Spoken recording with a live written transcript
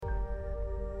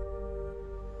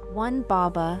One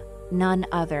Baba, none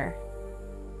other.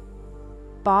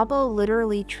 Baba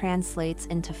literally translates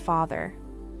into Father.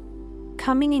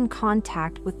 Coming in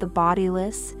contact with the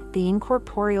bodiless, the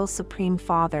incorporeal Supreme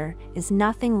Father is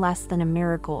nothing less than a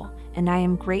miracle, and I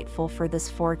am grateful for this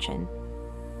fortune.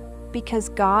 Because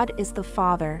God is the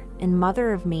Father and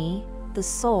Mother of me, the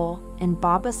soul, and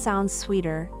Baba sounds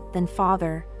sweeter than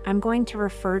Father, I'm going to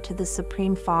refer to the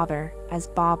Supreme Father as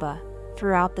Baba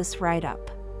throughout this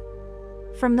write-up.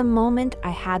 From the moment I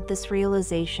had this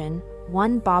realization,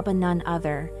 one Baba, none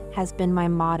other, has been my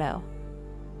motto.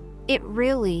 It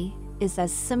really is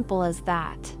as simple as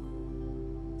that.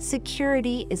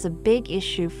 Security is a big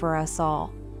issue for us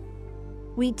all.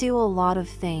 We do a lot of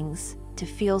things to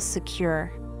feel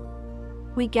secure.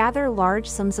 We gather large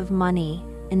sums of money,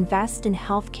 invest in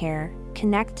healthcare,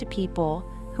 connect to people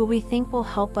who we think will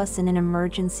help us in an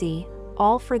emergency,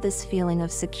 all for this feeling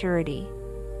of security.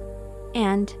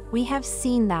 And we have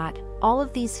seen that all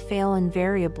of these fail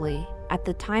invariably at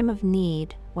the time of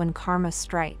need when karma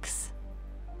strikes.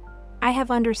 I have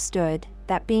understood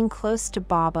that being close to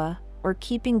Baba, or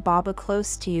keeping Baba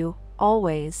close to you,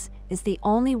 always, is the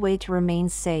only way to remain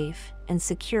safe and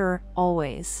secure,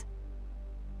 always.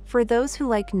 For those who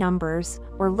like numbers,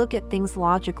 or look at things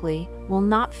logically, will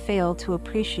not fail to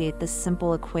appreciate this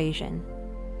simple equation.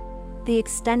 The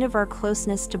extent of our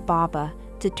closeness to Baba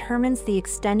determines the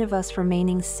extent of us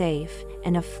remaining safe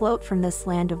and afloat from this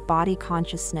land of body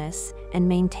consciousness and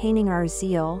maintaining our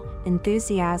zeal,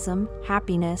 enthusiasm,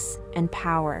 happiness, and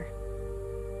power.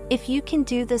 If you can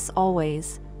do this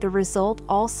always, the result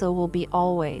also will be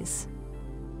always.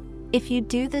 If you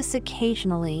do this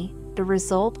occasionally, the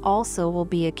result also will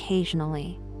be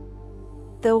occasionally.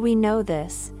 Though we know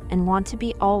this and want to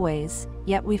be always,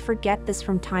 yet we forget this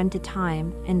from time to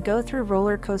time and go through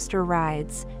roller coaster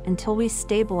rides until we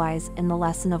stabilize in the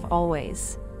lesson of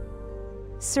always.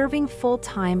 Serving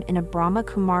full-time in a Brahma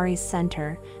Kumari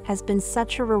center has been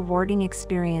such a rewarding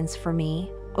experience for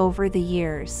me over the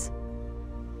years.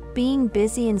 Being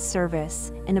busy in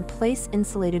service in a place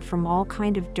insulated from all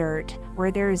kind of dirt,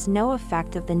 where there is no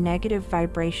effect of the negative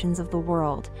vibrations of the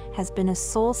world, has been a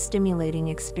soul-stimulating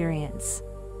experience.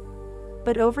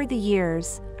 But over the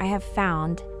years, I have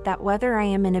found that whether I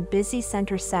am in a busy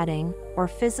center setting or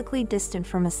physically distant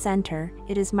from a center,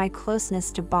 it is my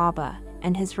closeness to Baba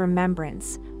and his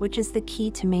remembrance which is the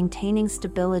key to maintaining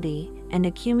stability and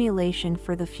accumulation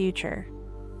for the future.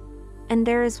 And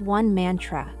there is one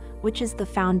mantra, which is the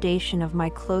foundation of my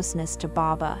closeness to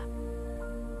Baba.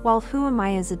 While who am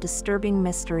I is a disturbing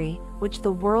mystery, which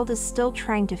the world is still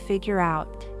trying to figure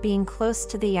out, being close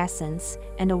to the essence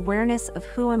and awareness of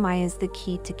who am I is the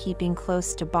key to keeping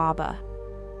close to Baba.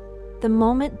 The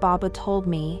moment Baba told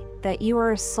me that you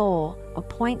are a soul, a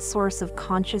point source of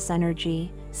conscious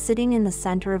energy, sitting in the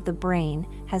center of the brain,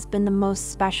 has been the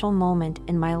most special moment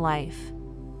in my life.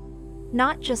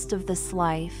 Not just of this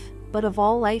life, but of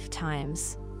all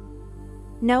lifetimes.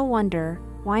 No wonder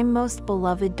why most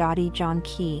beloved Dadi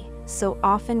Janki so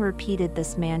often repeated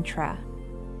this mantra.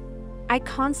 I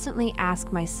constantly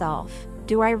ask myself,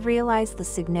 do I realize the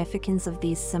significance of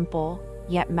these simple,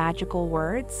 yet magical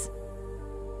words?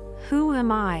 Who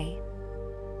am I?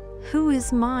 Who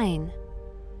is mine?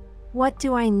 What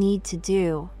do I need to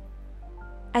do?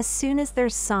 As soon as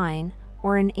there's sign,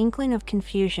 or an inkling of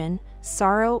confusion,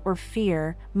 sorrow or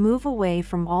fear, move away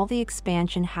from all the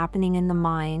expansion happening in the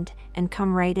mind and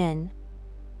come right in.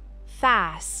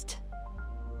 Fast.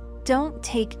 Don't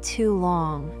take too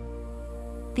long.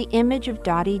 The image of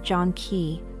Dadi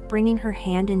Janki, bringing her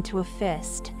hand into a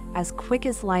fist, as quick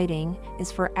as lighting,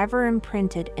 is forever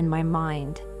imprinted in my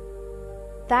mind.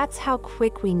 That's how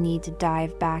quick we need to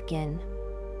dive back in.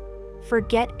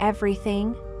 Forget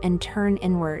everything and turn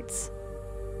inwards.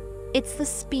 It's the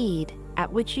speed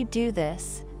at which you do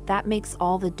this that makes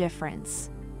all the difference.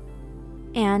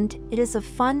 And it is a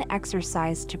fun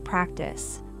exercise to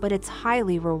practice, but it's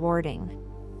highly rewarding.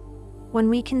 When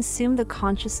we consume the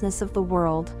consciousness of the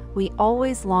world, we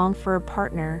always long for a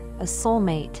partner, a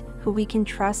soulmate, who we can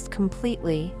trust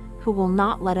completely, who will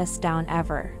not let us down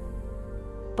ever.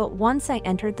 But once I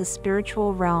entered the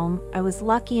spiritual realm, I was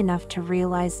lucky enough to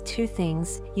realize two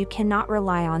things. You cannot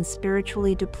rely on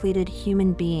spiritually depleted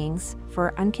human beings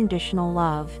for unconditional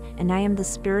love, and I am the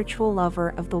spiritual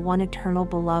lover of the one eternal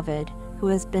beloved, who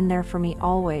has been there for me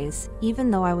always, even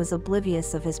though I was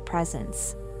oblivious of his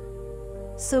presence.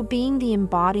 So being the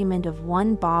embodiment of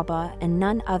one Baba and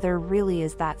none other really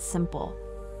is that simple.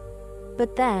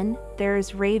 But then, there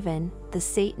is Raven, the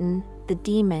Satan, the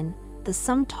demon, the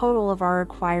sum total of our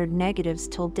acquired negatives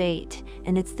till date,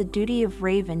 and it's the duty of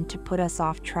Raven to put us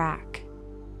off track.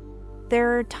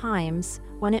 There are times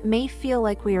when it may feel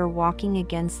like we are walking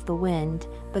against the wind,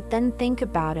 but then think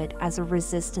about it as a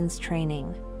resistance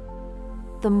training.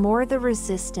 The more the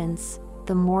resistance,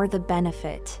 the more the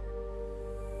benefit.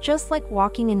 Just like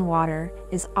walking in water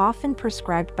is often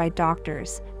prescribed by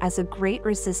doctors as a great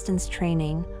resistance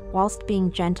training whilst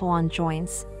being gentle on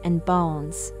joints and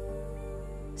bones.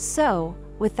 So,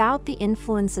 without the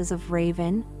influences of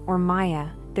Raven or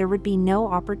Maya, there would be no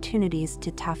opportunities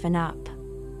to toughen up.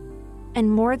 And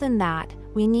more than that,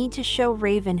 we need to show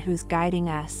Raven who's guiding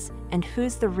us and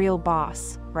who's the real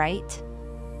boss, right?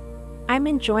 I'm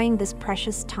enjoying this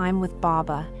precious time with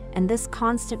Baba and this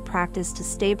constant practice to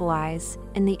stabilize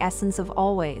in the essence of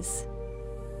always.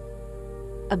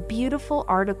 A beautiful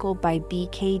article by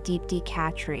B.K. Deepti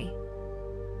Khatri.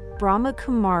 Brahma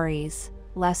Kumaris,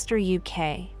 Leicester,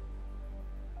 UK.